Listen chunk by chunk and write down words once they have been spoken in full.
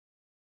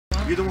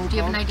You're the one who Do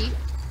you have an ID?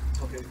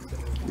 Okay.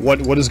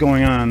 What is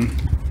going on?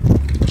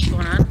 What's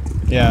going on?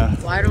 Yeah.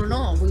 Well, I don't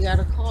know. We got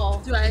a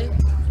call.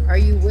 Are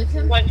you with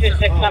him?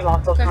 126, I'm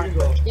also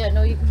Okay. Yeah,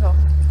 no, you can go.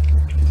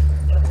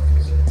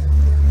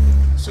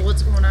 So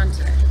what's going on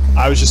today?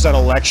 I was just at a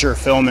lecture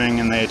filming,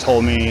 and they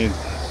told me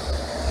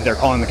they're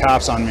calling the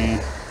cops on me.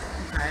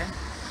 Okay.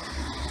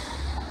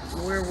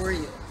 Where were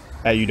you?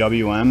 At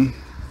UWM.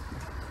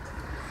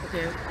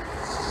 Okay.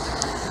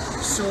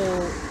 So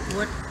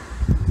what?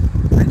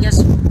 I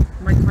guess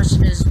my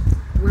question is,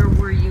 where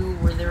were you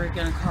where they were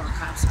gonna call the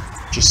cops on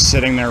you? Just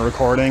sitting there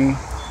recording.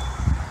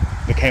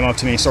 They came up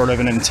to me sort of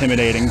in an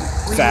intimidating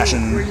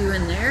fashion. Were you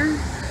in there?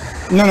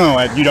 No,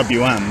 at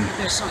UWM.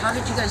 Okay, so how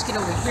did you guys get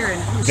over here? And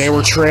who's They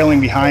were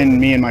trailing behind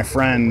me and my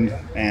friend,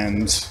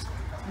 and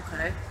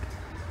Okay.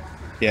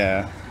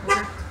 yeah.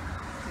 Okay.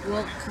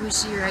 Well, can we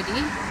see your ID?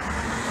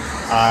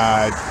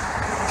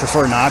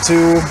 Prefer not to.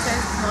 Okay.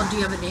 Well, do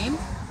you have a name?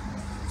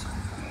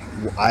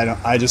 I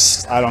don't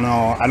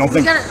know. I don't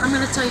think I'm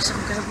gonna tell you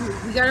something.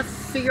 Okay? We gotta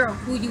figure out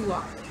who you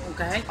are.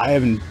 Okay. I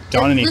haven't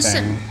done anything.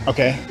 Listen,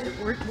 okay.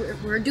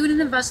 We're doing an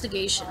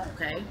investigation.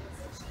 Okay.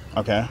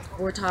 Okay.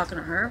 We're talking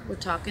to her. We're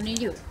talking to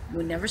you.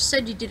 We never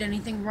said you did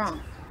anything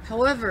wrong.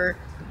 However,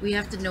 we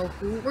have to know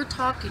who we're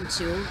talking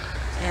to,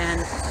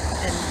 and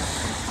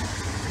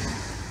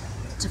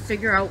to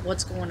figure out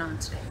what's going on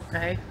today.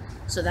 Okay.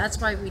 So that's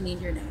why we need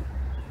your name.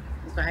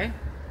 Okay.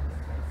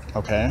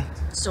 Okay.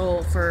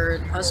 So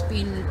for us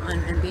being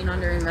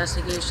under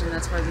investigation,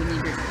 that's why we need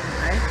your name.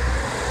 Okay.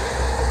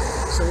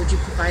 So would you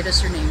provide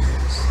us your name,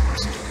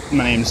 please?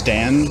 My name's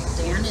Dan.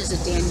 Dan? Is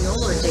it Daniel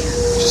or Dan?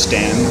 Just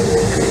Dan.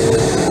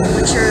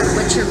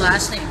 What's your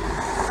last name?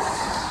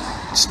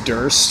 It's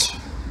Durst.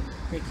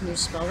 Okay, can you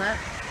spell that?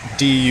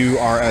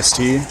 Durst.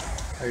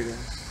 How you doing?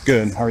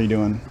 Good. How are you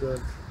doing?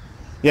 Good.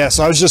 Yeah,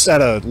 so I was just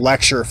at a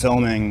lecture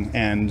filming,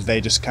 and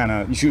they just kind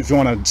of, if you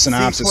want a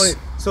synopsis.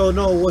 So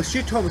no, what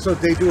she told me. So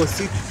they do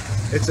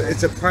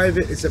it's a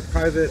private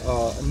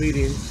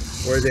meeting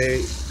where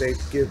they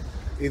give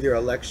either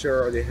a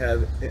lecture or they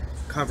have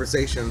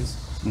conversations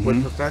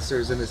with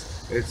professors, and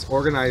it's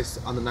organized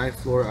on the 9th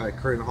floor at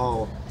Curtin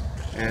Hall,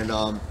 and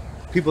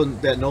people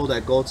that know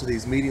that go to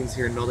these meetings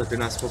here know that they're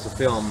not supposed to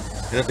film,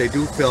 and if they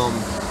do film,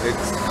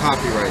 it's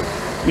copyright.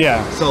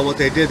 Yeah. So what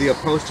they did, they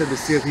approached him to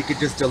see if he could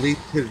just delete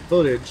his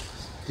footage.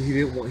 He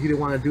didn't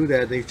want to do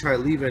that. They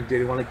tried leaving. They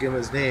didn't want to give him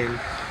his name.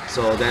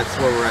 So that's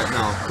where we're at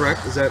now.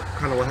 Correct? Is that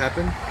kind of what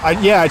happened?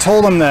 I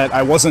told them that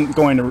I wasn't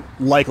going to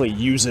likely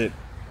use it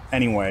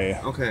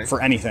anyway. Okay.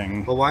 For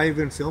anything. But why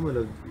even film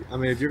it? I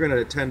mean, if you're going to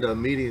attend a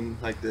meeting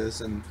like this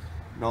and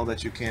know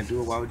that you can't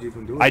do it, why would you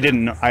even do it? I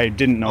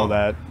didn't know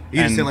that.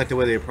 You just didn't like the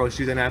way they approached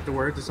you then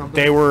afterwards or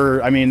something? They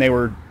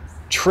were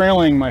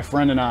trailing my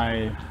friend and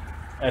I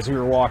as we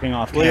were walking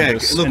off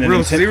campus. Yeah, it looked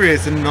real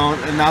serious, and now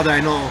that I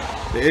know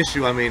the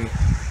issue, I mean,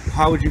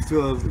 how would you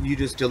feel if you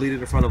just deleted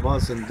in front of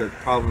us and the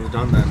problem is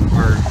done then,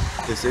 or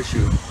this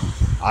issue?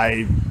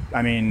 I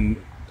mean,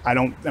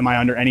 am I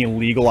under any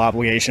legal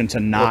obligation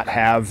to not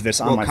have this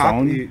on my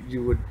phone?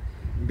 You would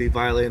be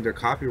violating their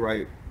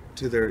copyright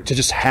to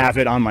just have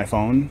it on my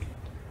phone?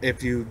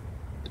 If you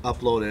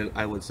upload it,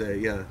 I would say,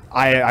 yeah.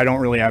 I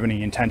don't really have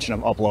any intention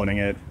of uploading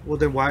it. Well,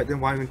 then why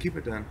even keep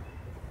it then?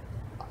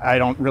 I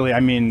don't really, I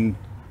mean,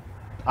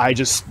 I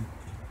just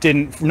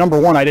didn't, number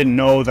one, I didn't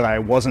know that I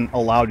wasn't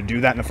allowed to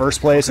do that in the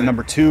first place, and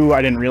number two,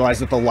 I didn't realize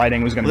that the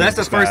lighting was going to be that's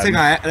the first thing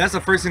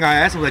I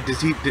asked him, like,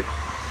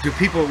 do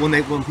people,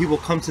 when people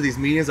come to these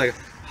meetings, like,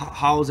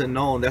 how is it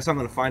known? That's not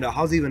going to find out.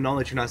 How's it even known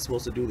that you're not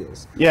supposed to do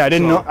this? Yeah, I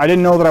didn't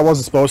know that I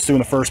wasn't supposed to in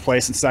the first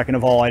place, and second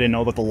of all, I didn't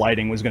know that the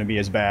lighting was going to be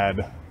as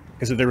bad,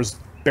 because there was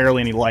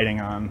barely any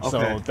lighting on,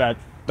 so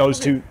those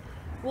two.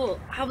 Well,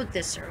 how about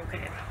this, sir?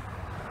 Okay,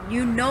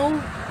 you know,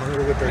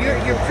 you're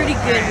pretty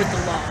good with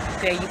the law.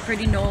 Okay, you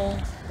pretty know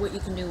what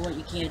you can do, what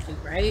you can't do,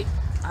 right?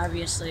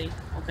 Obviously,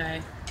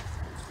 okay.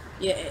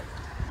 Yeah,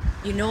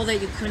 you know that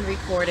you couldn't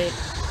record it.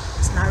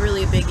 It's not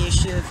really a big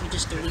issue if you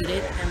just delete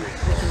it, and we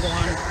can go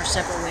on our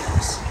separate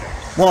ways.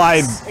 Well,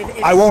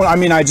 I won't. I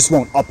mean, I just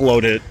won't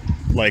upload it.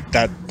 Like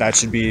that. That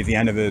should be the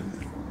end of it.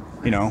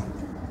 You know.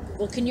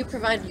 Well, can you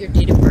provide your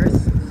date of birth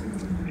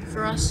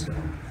for us?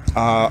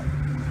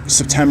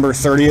 September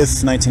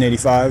 30th,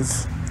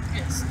 1985.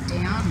 It's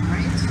Dan,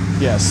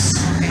 right? Yes.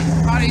 Okay.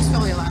 How do you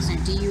spell your last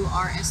name?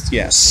 D-U-R-S-T?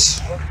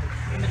 Yes.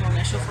 Middle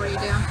initial for you,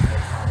 Dan?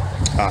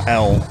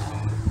 L.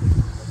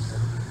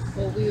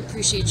 Well, we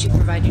appreciate you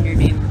providing your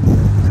name.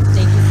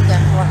 Thank you for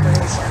that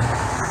cooperation.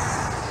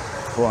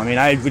 Well, I mean,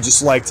 I would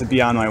just like to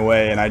be on my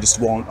way, and I just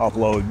won't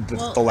upload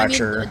the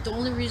lecture. I mean, the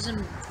only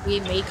reason we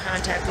made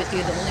contact with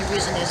you, the only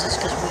reason is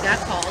because we got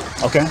called.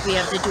 Okay. We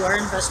have to do our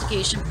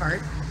investigation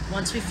part.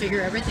 Once we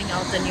figure everything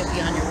out, then you'll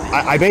be on your way.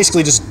 I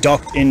basically just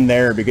ducked in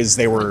there because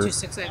they were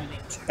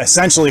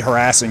essentially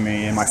harassing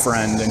me and my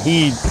friend, and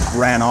he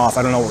ran off.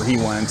 I don't know where he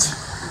went.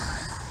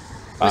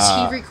 Was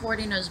he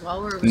recording as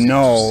well, or was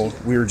no?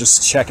 We were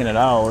just checking it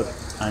out.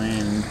 I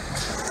mean,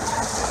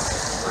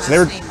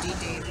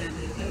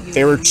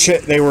 they were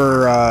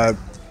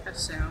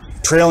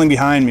trailing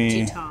behind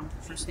me.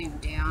 First name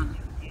Dan.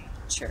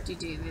 Sure.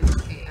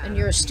 And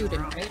you're a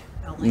student, right?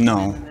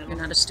 No. You're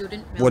not a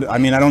student? What I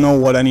mean, I don't know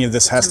what any of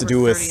this has to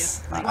do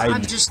with. Well,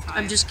 I'm just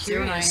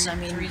curious. I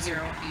mean,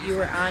 you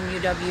were on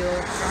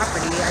UW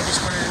property. I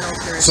just wanted to know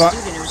if you're a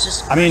student. It was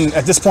just. I mean,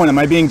 at this point, am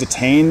I being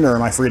detained or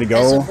am I free to go?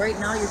 As of right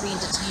now, you're being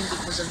detained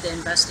because of the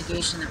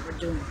investigation that we're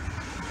doing.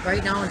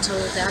 Right now, until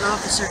that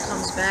officer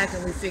comes back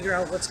and we figure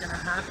out what's going to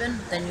happen,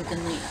 then you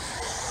can leave.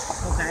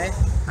 Okay?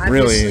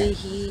 Really?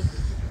 Obviously,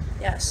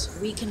 yes,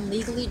 we can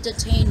legally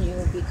detain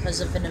you because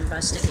of an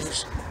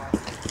investigation.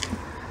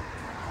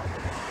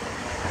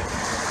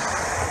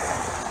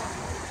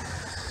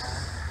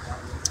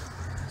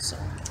 So,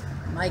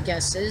 my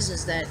guess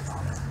is that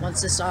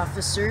once this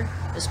officer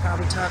is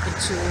probably talking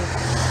to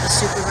the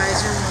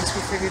supervisor, once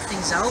we figure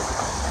things out,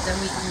 then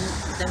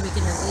we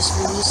can at least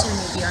release you and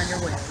you'll be on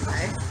your way,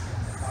 okay?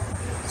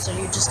 So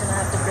you're just gonna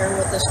have to bear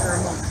with us for a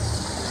moment.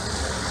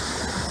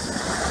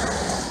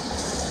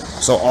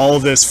 So all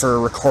of this for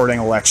recording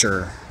a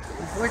lecture.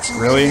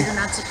 Unfortunately, really? You're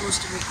not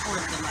supposed to record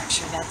the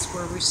lecture. That's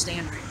where we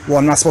stand right now. Well,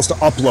 I'm not supposed to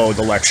upload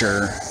the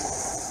lecture.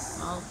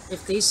 Well,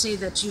 if they say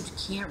that you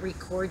can't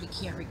record, you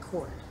can't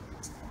record.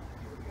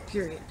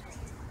 Period.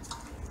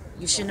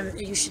 You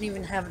shouldn't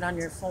even have it on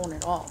your phone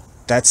at all.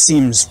 That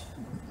seems,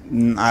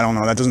 I don't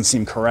know, that doesn't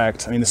seem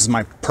correct. I mean, this is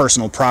my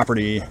personal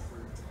property.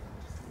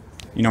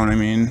 You know what I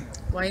mean?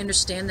 Well, I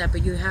understand that,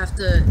 but you have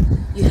to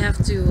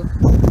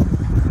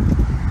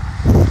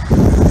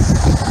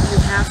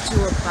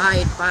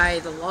abide by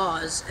the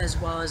laws as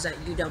well as at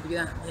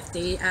UWM. If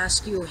they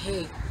ask you,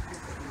 hey,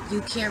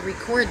 you can't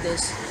record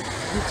this,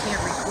 you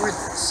can't record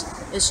this.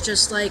 It's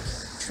just like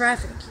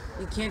traffic.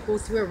 You can't go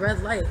through a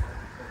red light.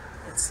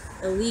 It's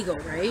illegal,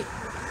 right?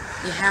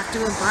 You have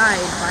to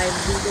abide by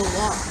legal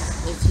law.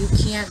 If you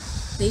can't,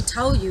 they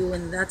tell you,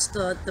 and that's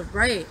their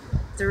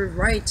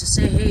right to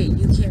say, hey,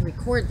 you can't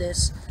record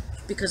this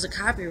because of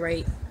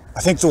copyright. I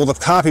think the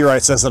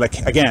copyright says that I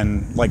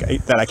can't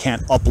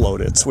upload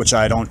it, which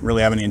I don't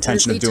really have any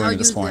intention of doing at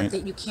this point. If they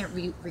tell you that you can't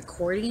be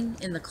recording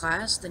in the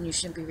class, then you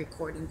shouldn't be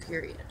recording,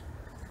 period.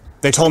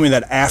 They told me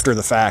that after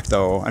the fact,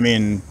 though. I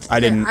mean,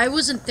 I didn't. I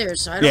wasn't there,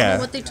 so I don't know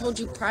what they told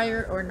you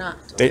prior or not.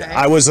 Okay?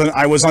 I was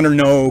under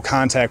no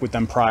contact with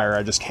them prior.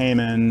 I just came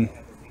in,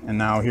 and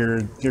now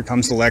here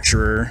comes the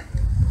lecturer,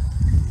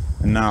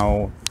 and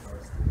now.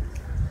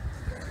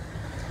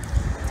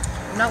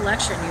 I'm not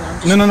lecturing you.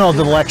 I'm just No,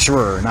 the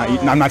lecturer. Not. Oh.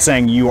 I'm not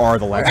saying you are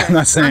the lecturer. Okay. I'm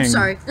not saying. I'm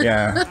sorry.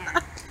 Yeah.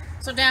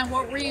 So, Dan,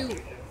 what were you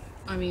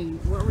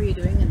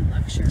doing in the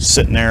lecture?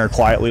 Sitting there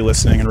quietly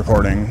listening and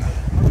recording.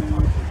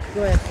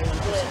 Go ahead.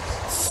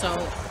 So,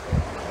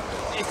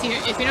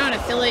 if you're not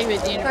affiliated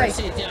with the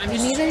university, You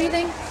need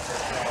anything?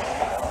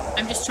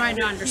 I'm just trying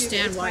to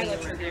understand why you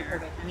were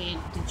there. I mean,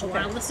 did you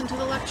want to listen to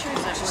the lecture?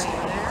 Is that why you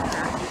were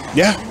there? Or?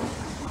 Yeah.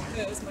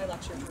 It was my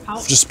lecture.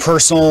 Just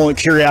personal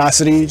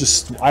curiosity.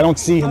 I don't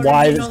see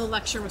why. Did you know the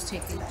lecture was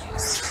taking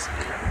place?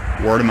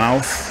 Word of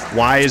mouth.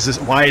 Why is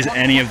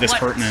any of this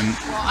pertinent?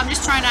 Well, I'm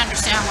just trying to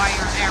understand why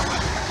you're there.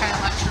 What kind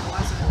of lecture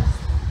was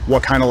it?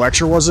 What kind of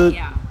lecture was it?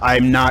 Yeah.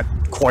 I'm not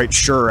quite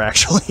sure,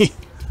 actually.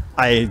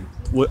 I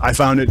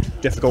found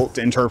it difficult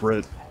to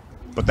interpret,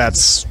 but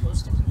that's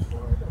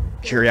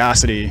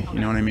curiosity. You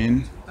know what I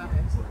mean?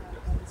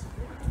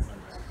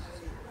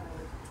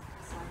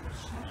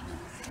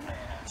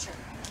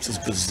 This is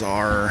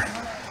bizarre.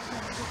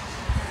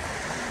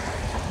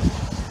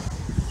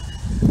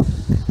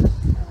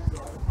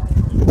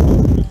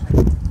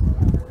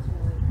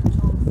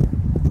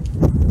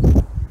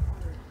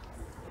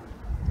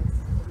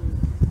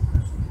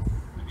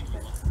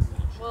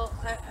 Well,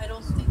 I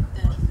don't think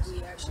that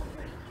we actually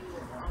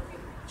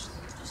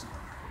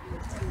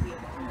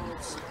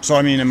So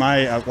I mean, am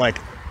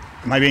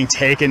I being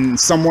taken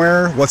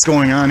somewhere? What's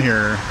going on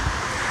here?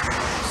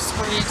 Just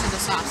wait until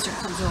this officer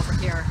comes over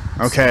here.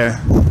 Okay.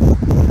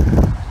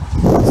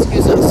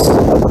 Excuse us.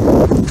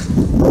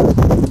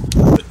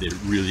 But they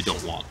really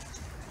don't want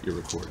your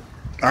recording.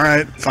 All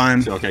right,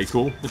 fine. So, okay,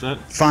 cool with that?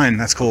 Fine,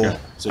 that's cool. Okay,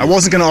 so I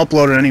wasn't gonna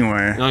upload it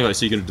anyway. Okay,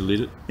 so you're gonna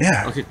delete it?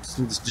 Yeah. Okay,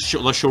 so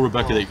let's show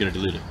Rebecca that you're gonna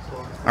delete it.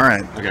 All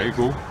right. Okay,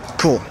 cool.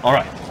 Cool. All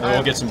right,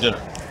 we'll get some dinner.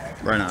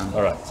 Right on.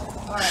 All right.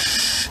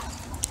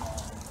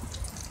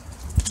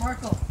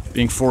 Marco.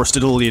 Being forced to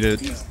delete it.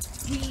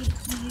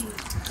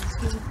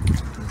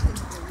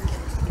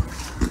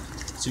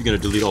 So you're gonna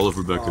delete all of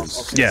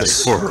Rebecca's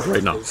Yes. things for her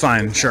right now.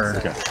 Fine, sure.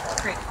 Okay.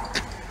 Great.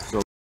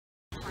 So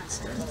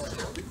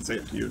say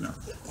it to you now.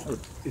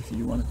 If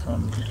you want to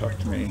come and talk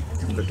to me,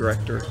 I'm the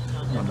director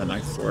on the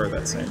 9th floor of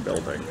that same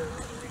building.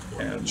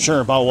 And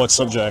Sure, about what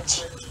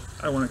subject?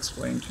 I want to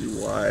explain to you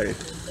why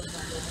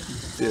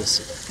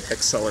this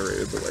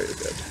accelerated the way it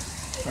did.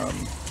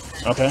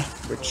 Okay.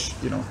 Which,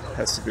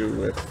 has to do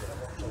with...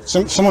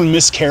 Someone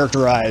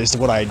mischaracterized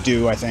what I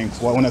do, I think.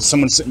 When it's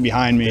someone sitting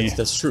behind me.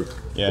 that's true.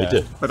 Yeah. They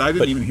did. But I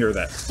didn't even hear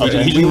that.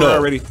 Okay. He didn't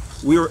know.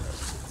 We were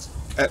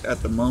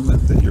at the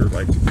moment that you're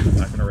like, I'm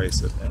not going to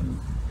erase it and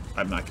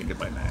I'm not going to get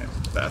my name.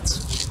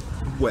 That's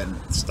when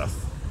stuff,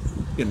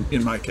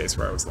 in my case,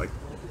 where I was like,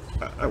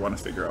 I want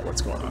to figure out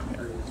what's going on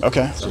here.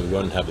 Okay. So we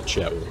want to have a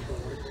chat with him.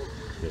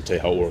 I'll tell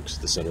you how it works.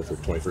 The Center for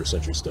 21st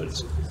Century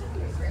Studies.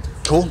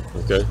 Cool.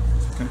 Okay.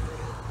 Okay.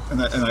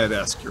 And I'd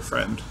ask your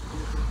friend.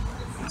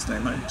 His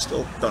name I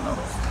still don't know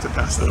to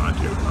pass that on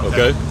to you.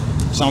 Okay.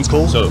 Sounds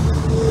cool. So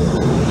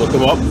look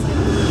them up,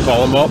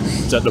 call them up,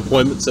 set an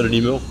appointment, send an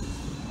email,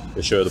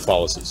 and show you the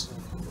policies.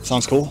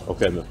 Sounds cool.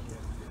 Okay, man.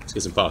 Let's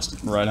get some pasta.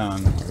 Right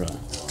on. Right.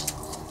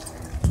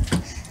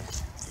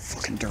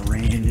 Fucking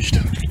deranged.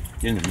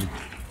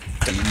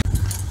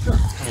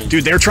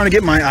 Dude, they were trying to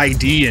get my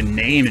ID and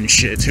name and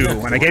shit too.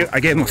 And I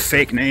gave them a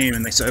fake name,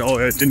 and they said, "Oh,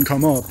 it didn't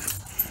come up."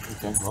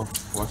 Okay, well,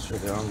 watch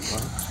it. They're on the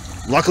line.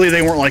 Luckily,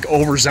 they weren't like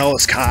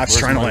overzealous cops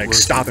trying to like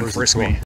stop and frisk me.